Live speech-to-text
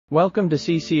Welcome to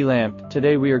CCLAMP.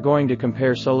 Today we are going to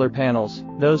compare solar panels.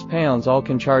 Those panels all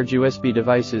can charge USB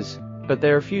devices, but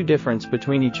there are few difference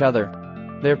between each other.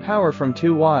 Their power from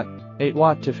 2 watt, 8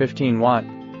 watt to 15 watt.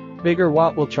 Bigger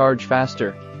watt will charge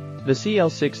faster. The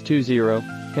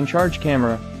CL620 can charge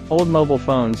camera, old mobile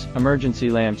phones, emergency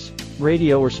lamps,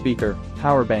 radio or speaker,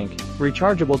 power bank,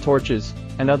 rechargeable torches,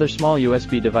 and other small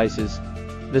USB devices.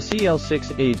 The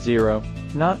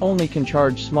CL680 not only can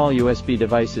charge small USB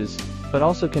devices, but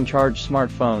also can charge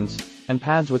smartphones and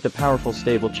pads with the powerful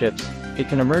stable chips. It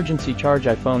can emergency charge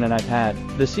iPhone and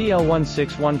iPad. The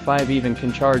CL1615 even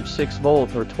can charge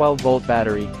 6-volt or 12-volt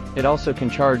battery. It also can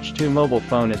charge 2 mobile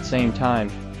phone at same time.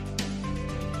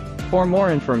 For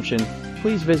more information,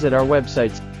 please visit our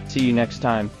website. See you next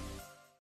time.